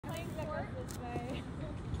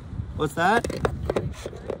What's that?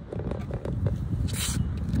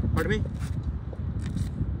 Pardon me?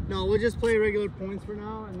 No, we'll just play regular points for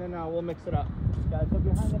now, and then we'll mix it up. Guys, so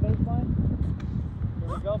behind the baseline.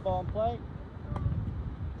 Here we go, ball and play.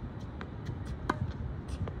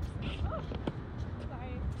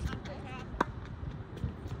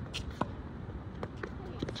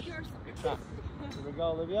 Good shot. Here we go,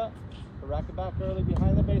 Olivia. So rack it back early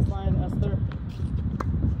behind the baseline, Esther.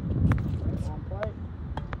 Ball and play.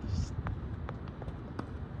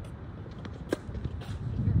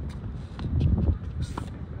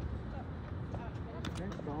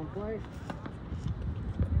 Play.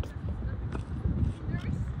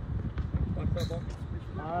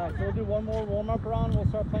 Alright, so we'll do one more warm-up round. We'll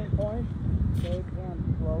start playing points. Okay,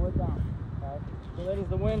 and slow it down. Okay. So ladies,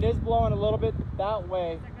 the wind is blowing a little bit that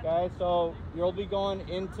way. Okay, so you'll be going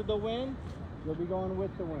into the wind. You'll be going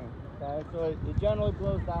with the wind. Okay, so it generally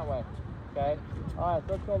blows that way. Okay. Alright,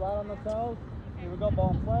 so let's go light on the toes. Here we go,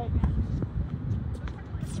 ball and play.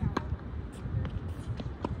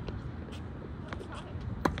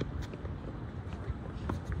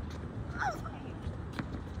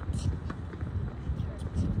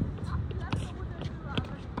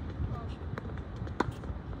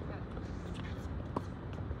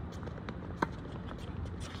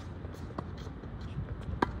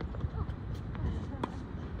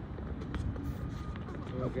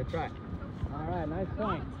 Good try. All right, nice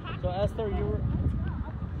point. So Esther, you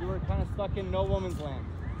were kind of stuck in no woman's land.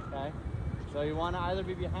 Okay. So you want to either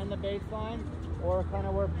be behind the baseline or kind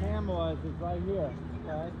of where Pam was, is right here.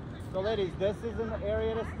 Okay. So ladies, this is an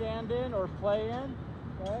area to stand in or play in.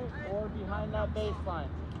 Okay. Or behind that baseline.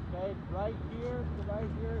 Okay. Right here to right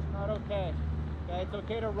here is not okay. Okay. It's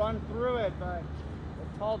okay to run through it, but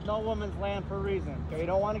it's called no woman's land for a reason. Okay. You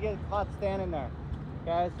don't want to get caught standing there.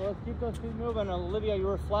 Okay, so let's keep those feet moving. Olivia, you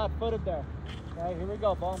were flat-footed there. Okay, here we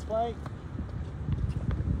go. Ball and play.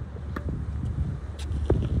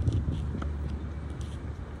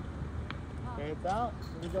 Okay, it's out.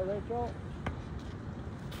 Here we go, Rachel.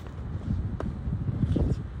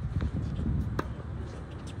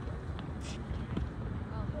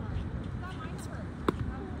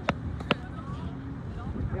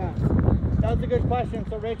 Yeah, that was a good question.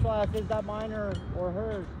 So Rachel asked, is that mine or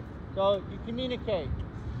hers? So you communicate.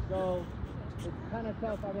 So it's kind of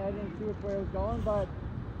tough. I mean, I didn't see where it was going, but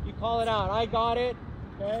you call it out. I got it.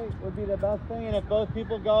 Okay, would be the best thing. And if both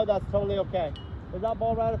people go, that's totally okay. Is that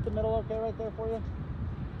ball right up the middle okay right there for you?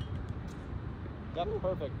 Yep,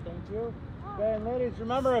 perfect. Thank you. Okay, and ladies,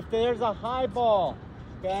 remember if there's a high ball,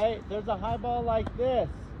 okay, if there's a high ball like this,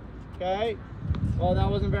 okay, well, that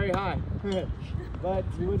wasn't very high, but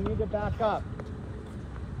you would need to back up.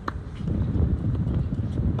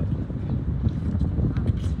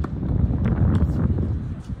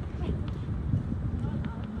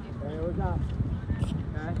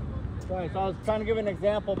 Right, so I was trying to give an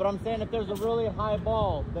example, but I'm saying if there's a really high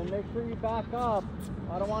ball, then make sure you back up.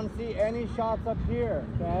 I don't want to see any shots up here,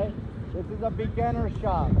 okay? This is a beginner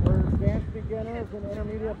shot. For advanced beginners and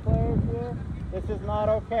intermediate players here, this is not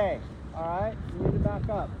okay, all right? You need to back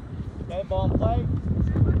up. Okay, ball and play.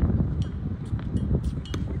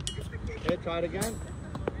 Okay, try it again.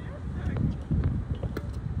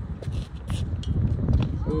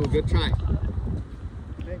 Ooh, good try.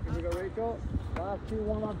 Okay, here we go, Rachel. Last two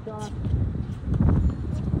warm-up shots.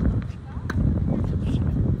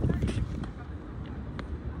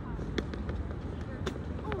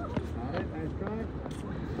 Got it, nice try.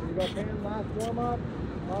 Here we go, Pam, last warm-up.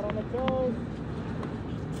 Out on the toes.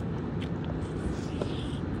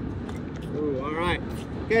 Ooh, all right.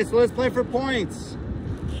 Okay, so let's play for points.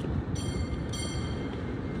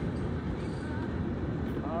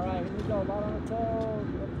 All right, here we go, light on the toes.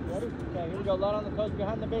 Ready? Okay, here we go. Light on the toes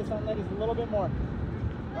behind the baseline, ladies. A little bit more.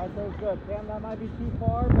 Right there's good. Pam, that might be too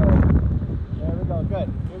far, but there we go. Good.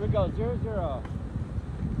 Here we go. 0-0.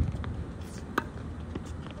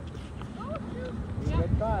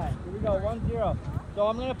 Good try. Here we go. 1-0. So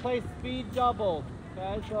I'm going to play speed doubles.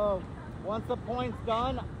 Okay, so once the point's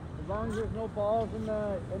done, as long as there's no balls in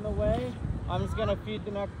the way, I'm just going to feed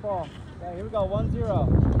the next ball. Okay, here we go. 1-0.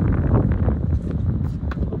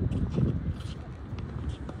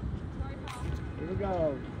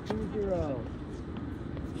 Go 2-0.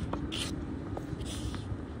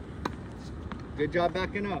 Good job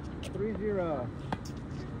backing up. 3-0.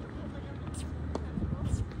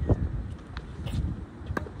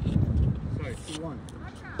 Sorry, 2-1.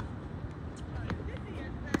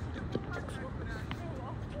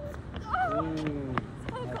 Ooh,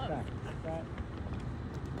 nice back.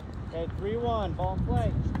 Okay, 3-1. Ball and play.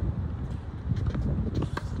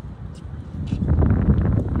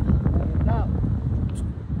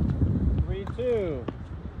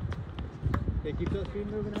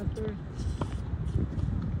 7, Esther.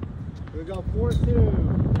 Here we go, 4-2.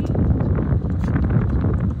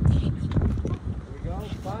 Here we go,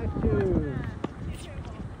 5-2.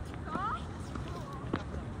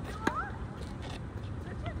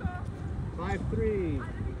 5-3.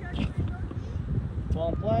 Ball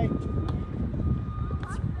in play.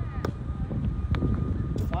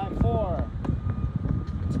 5-4.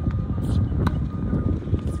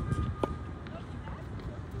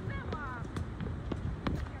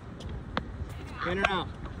 In or out?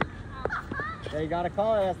 Okay, you gotta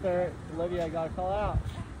call it, Esther. Olivia, you gotta call it out.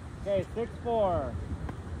 Okay, 6-4.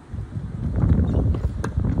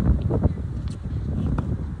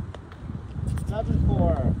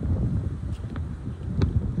 7-4.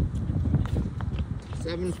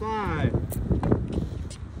 7-5.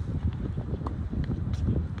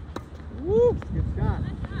 Woo! Good shot.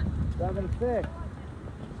 7-6.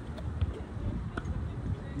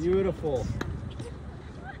 Beautiful.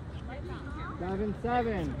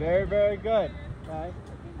 7-7. Very, very good. Okay.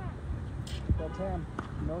 So Pam,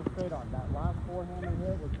 no straight on. That last forehander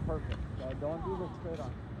hit was perfect. Okay. Don't do the straight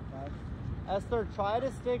on. Okay. Esther, try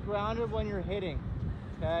to stay grounded when you're hitting.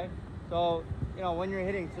 Okay. So when you're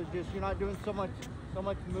hitting, so just you're not doing so much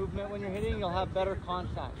movement when you're hitting. You'll have better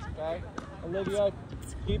contact. Okay. Olivia,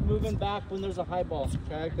 keep moving back when there's a high ball.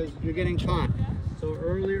 Okay, because you're getting caught. So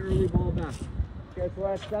early ball back. Okay, so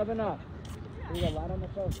we're at 7 up. Here we go, light on the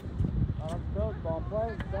post. Light on the post, ball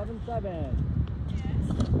play, 7-7.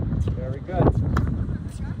 Very good.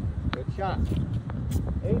 Good shot.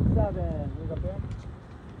 8-7. Here we go, Pam.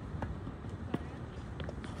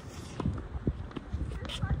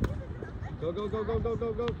 Go, go, go, go, go,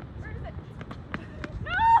 go, go.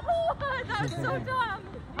 No! That was so dumb.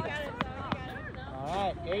 You got it. All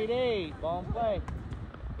right, 8-8. Ball in play.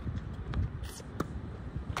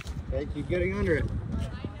 Okay, keep getting under it.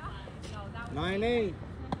 9-8.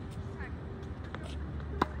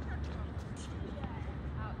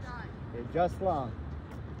 Okay, just long.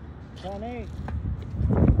 10-8.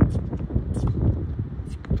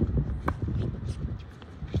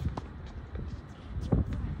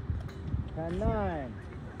 10-9.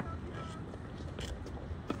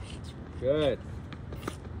 Good.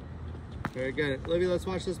 Very good. Olivia, let's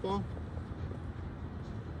watch this ball.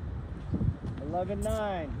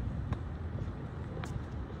 11-9.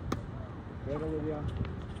 Good, Olivia.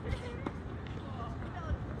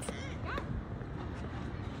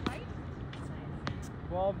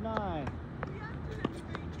 12-9.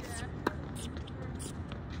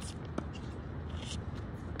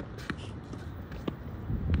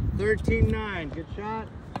 13-9. Good shot.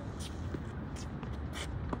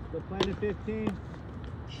 Still playing at 15.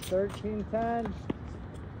 13-10.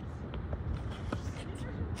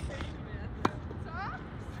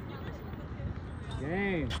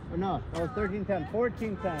 Game. Oh no, that was 13-10.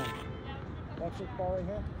 14-10. Watch this ball right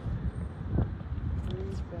here.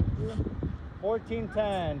 Please, thank you.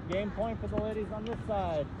 14-10. Game point for the ladies on this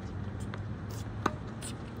side.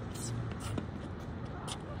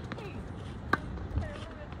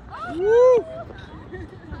 Woo!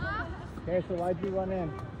 Okay, so why'd you run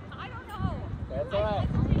in? I don't know. That's all right.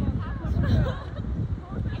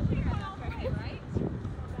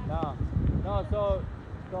 No,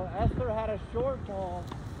 so Esther had a short ball.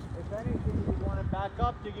 If anything, you want to back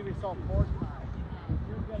up to give yourself more time.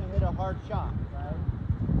 You're going to hit a hard shot, right?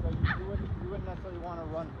 So you wouldn't necessarily want to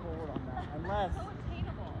run forward on that. Unless,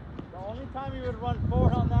 the only time you would run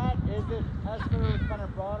forward on that is if Esther was kind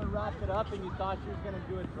of broad and wrapped it up and you thought she was going to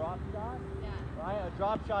do a drop shot. Yeah. Right? A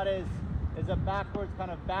drop shot is a backwards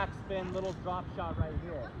kind of backspin little drop shot right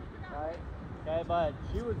here. Right? Okay, but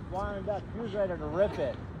she was wired up. She was ready to rip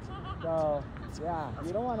it. So, yeah,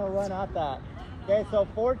 you don't want to run out that. Okay, so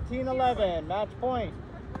 14-11, match point.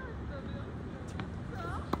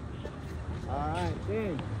 All right,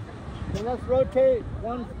 team. So let's rotate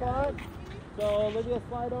one spot. So Olivia,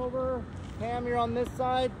 slide over. Pam, you're on this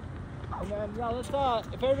side. And then, yeah, let's,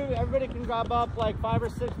 if everybody can grab up like 5 or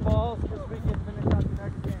 6 balls, just so we can finish out the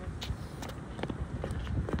next game.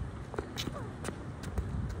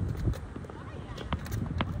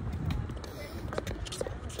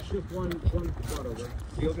 Just one spot over.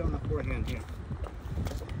 You'll get on the forehand here.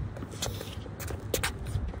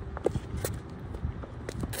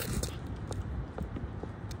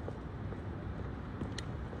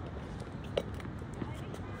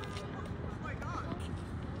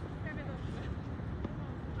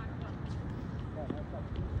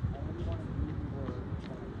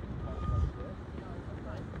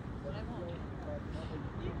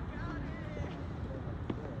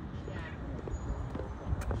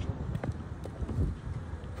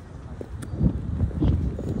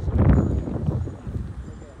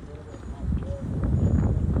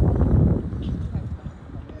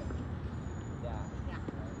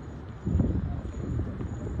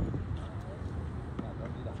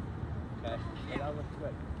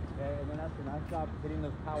 Okay, and then Esther, nice job hitting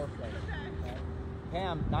those power plays. Okay?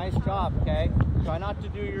 Pam, nice job, okay? Try not to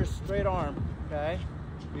do your straight arm, okay?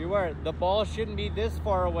 Beware, the ball shouldn't be this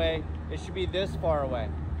far away. It should be this far away,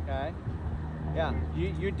 okay? Yeah,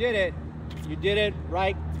 you did it. You did it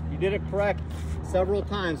right. You did it correct several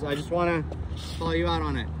times. I just want to call you out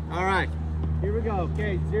on it. All right, here we go.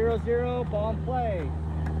 Okay, 0-0, ball in play.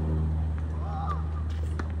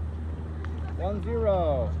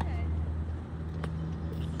 1-0.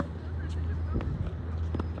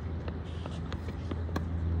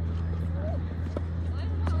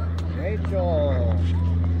 Rachel. All right.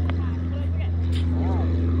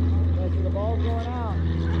 Okay, so the ball's going out.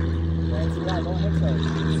 Okay, so yeah, don't hit those.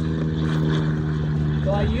 So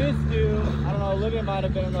I used to, I don't know, Olivia might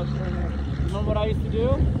have been in those tournaments. Remember what I used to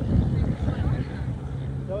do?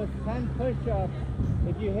 So it's 10 push-ups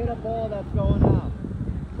if you hit a ball that's going out.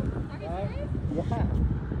 Okay? Yeah,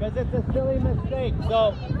 because it's a silly mistake.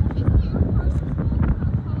 So,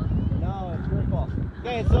 no, it's your fault.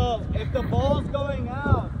 Okay, so if the ball's going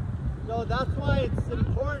out, so that's why it's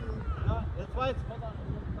important. That's why it's, hold on.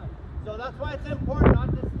 So that's why it's important not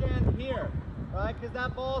to stand here, right? Because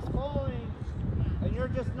that ball's falling and you're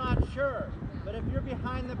just not sure. But if you're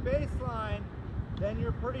behind the baseline, then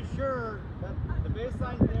you're pretty sure that the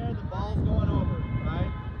baseline's there, the ball's going over,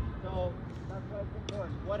 right? So that's why it's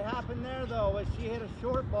important. What happened there though was she hit a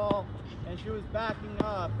short ball and she was backing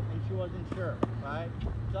up and she wasn't sure, right?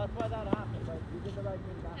 So that's why that happened, but you did the right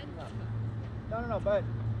thing backing up. No, but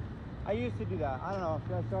I used to do that. I don't know,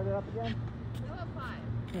 should I start it up again? No, 5.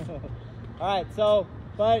 All right, so,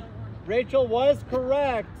 but Rachel was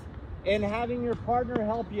correct in having your partner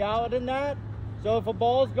help you out in that. So if a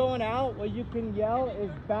ball's going out, what you can yell is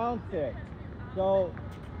bounce it. So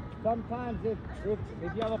sometimes if you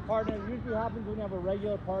have a partner, it usually happens when you have a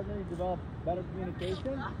regular partner, you develop better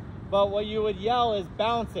communication. But what you would yell is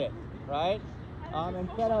bounce it, right?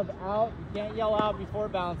 Instead of out, you can't yell out before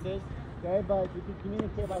it bounces, okay? But you can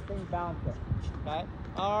communicate by saying bounce it, okay?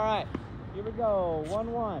 All right. Here we go,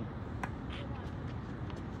 1-1.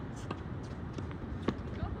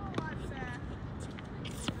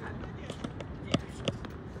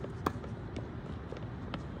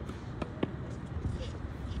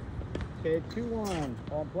 Okay, 2-1.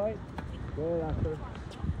 Ball play. Good after.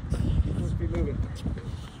 You must be moving.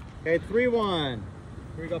 Okay, 3-1.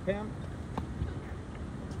 Here we go, Pam.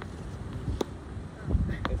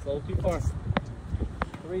 It's a little too far.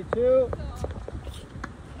 3-2.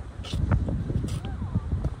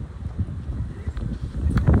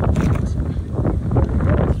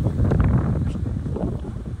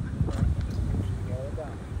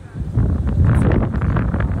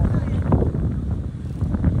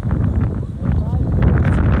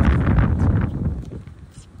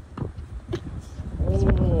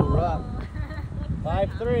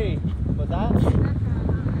 Was that?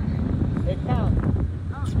 It counts.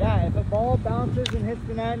 Yeah, if a ball bounces and hits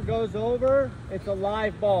the net and goes over, it's a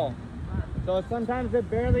live ball. So sometimes it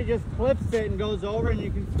barely just clips it and goes over and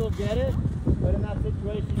you can still get it. But in that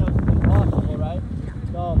situation, you know, it's impossible, right?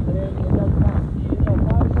 So it does count.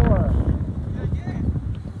 5-4.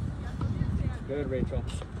 Good, Rachel.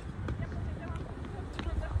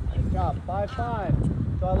 Nice job.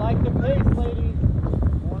 5-5. So I like the pace, ladies.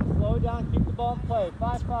 Slow down, keep the ball in play.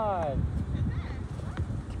 5-5.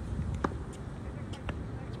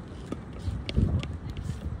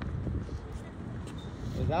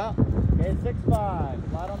 Is out. Okay, 6-5.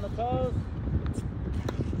 Flat on the toes.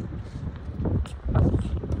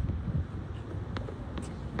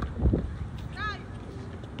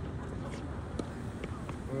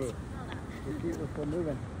 Ooh. Your feet were still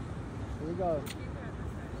moving. Here we go.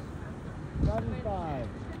 7-5.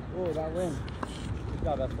 Ooh, that wins. Good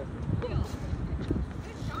job, Esther.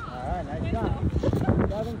 All right, nice shot.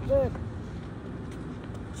 7-6.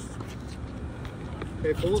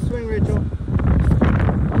 Okay, full swing, Rachel.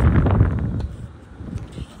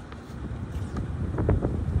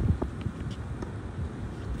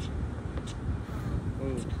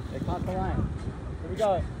 Ooh, they caught the line. Here we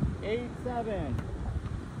go. 8-7.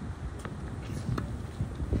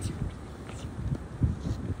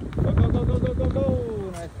 Go, go, go, go, go, go, go.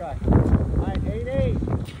 Nice try. All right, 8-8.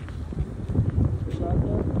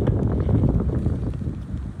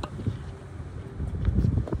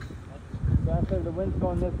 So the wind's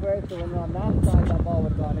going this way, so when you're on that side, that ball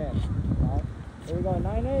would have gone in. All right, here we go,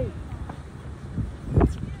 9-8.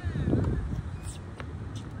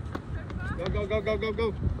 Go, go, go, go, go,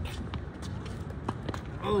 go.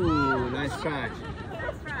 Oh, nice try.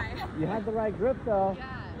 Nice try. You had the right grip, though.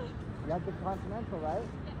 Yeah. You had the continental, right?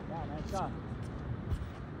 Yeah, nice shot.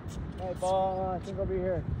 Okay, ball, I think over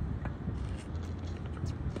here.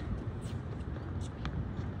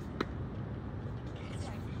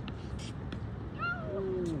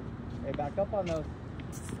 back up on those.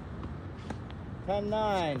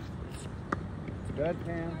 10-9. Good,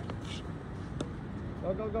 Pam.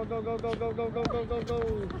 Go, go, go, go, go, go, go, go, go, go, go, go.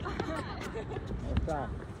 Nice shot.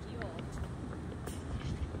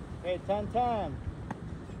 Okay, 10-10.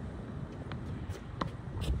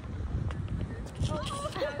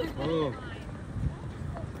 Ooh.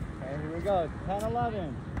 Okay, here we go.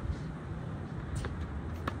 10-11.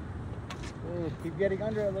 Ooh, keep getting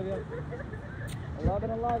under it, Olivia.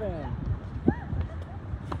 11-11.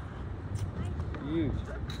 Huge.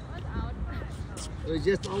 It was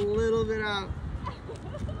just a little bit out.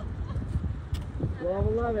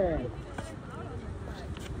 12-11.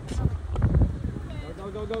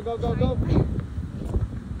 Go, go, go, go, go, go.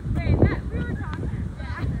 Wait, we were talking.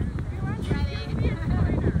 Yeah. We weren't ready.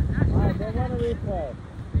 All right, they want a replay.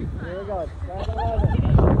 Here we go.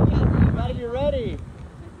 12-11. You gotta be ready.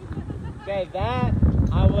 Okay, that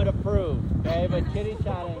I would approve. Okay, but kitty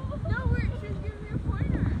shotting. No, she's giving me a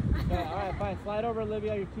pointer. Okay, all right, fine. Slide over,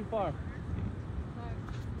 Olivia. You're too far.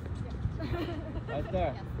 Right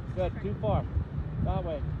there. Good. Too far. That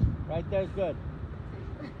way. Right there's good.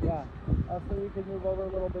 Yeah. So you can move over a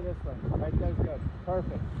little bit this way. Right there's good.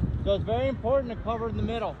 Perfect. So it's very important to cover in the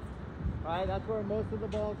middle. Right? That's where most of the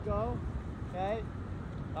balls go. Okay.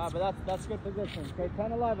 But that's good position. Okay.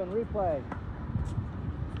 10-11. Replay.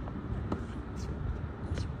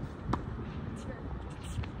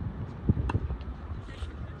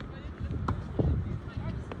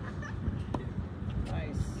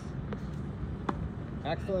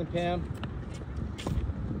 Excellent, Pam.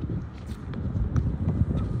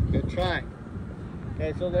 Good try.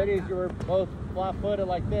 Okay, so ladies, you were both flat-footed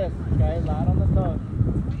like this. Okay, light on the toes.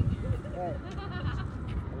 Okay.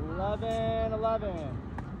 11-11.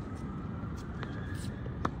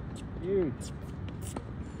 Huge.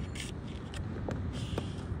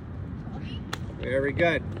 Very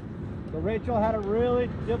good. So Rachel had a really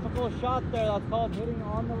difficult shot there. That's called hitting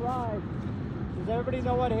on the rise. Does everybody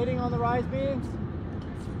know what hitting on the rise means?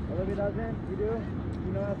 Olivia doesn't? You do?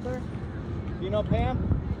 You know Esther? Do you know Pam?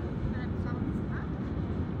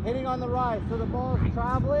 Hitting on the rise. So the ball is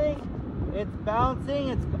traveling, it's bouncing,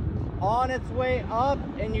 it's on its way up,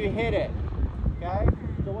 and you hit it. Okay?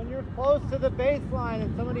 So when you're close to the baseline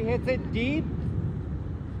and somebody hits it deep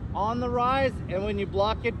on the rise, and when you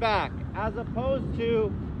block it back, as opposed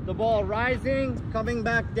to the ball rising, coming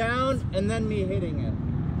back down, and then me hitting it.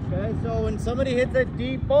 Okay? So when somebody hits a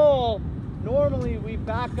deep ball, normally we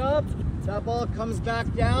back up, that ball comes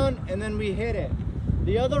back down, and then we hit it.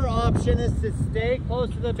 The other option is to stay close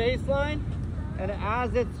to the baseline, and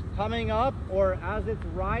as it's coming up or as it's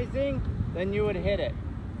rising, then you would hit it.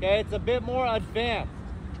 Okay, it's a bit more advanced.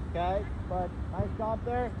 Okay, but nice job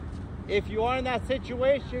there. If you are in that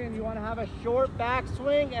situation, you want to have a short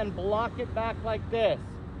backswing and block it back like this.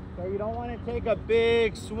 Okay, you don't want to take a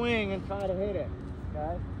big swing and try to hit it.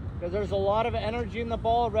 Okay, because there's a lot of energy in the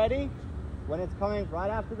ball already. When it's coming right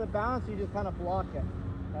after the bounce, you just kind of block it,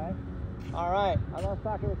 okay? All right, I lost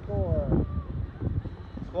track of the score.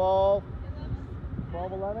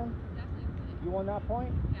 12-11? You won that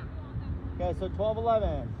point? Yeah. Okay, so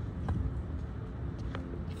 12-11.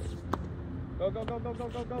 Go, go, go, go, go,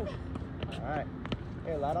 go, go. All right.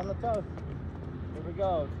 Hey, light on the toes. Here we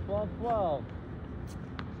go, 12-12.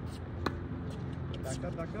 Back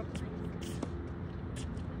up, back up.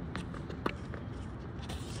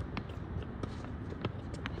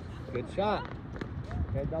 Good shot.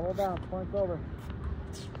 Okay, double bounce, points over.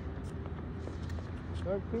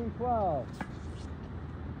 13-12.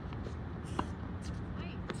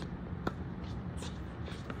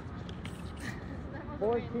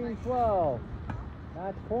 14-12.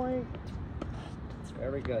 Match point.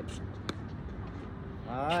 Very good.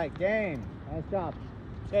 All right, game. Nice job.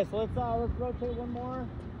 Okay, so let's rotate one more.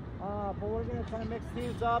 But we're gonna kind of mix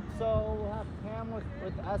these up. So we'll have Pam with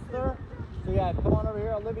Esther. So yeah, come on over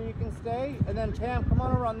here. Olivia, you can stay. And then Pam, come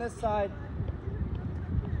on over on this side.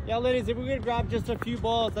 Yeah, ladies, if we could grab just a few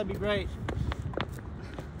balls, that'd be great.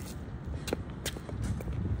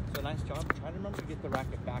 So nice job. Try to remember to get the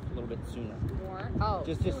racket back a little bit sooner. More? Oh,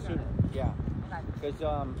 just sooner. Yeah. Okay. Because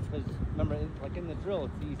remember, like in the drill,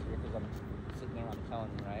 it's easier because I'm sitting there, I'm telling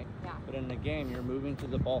you, right? Yeah. But in the game, you're moving to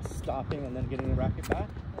the ball, stopping, and then getting the racket back.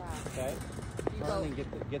 Yeah. Okay. Start and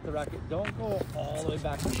get the racket. Don't go all the way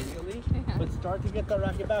back immediately, but start to get that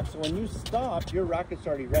racket back. So when you stop, your racket's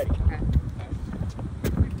already ready. Okay.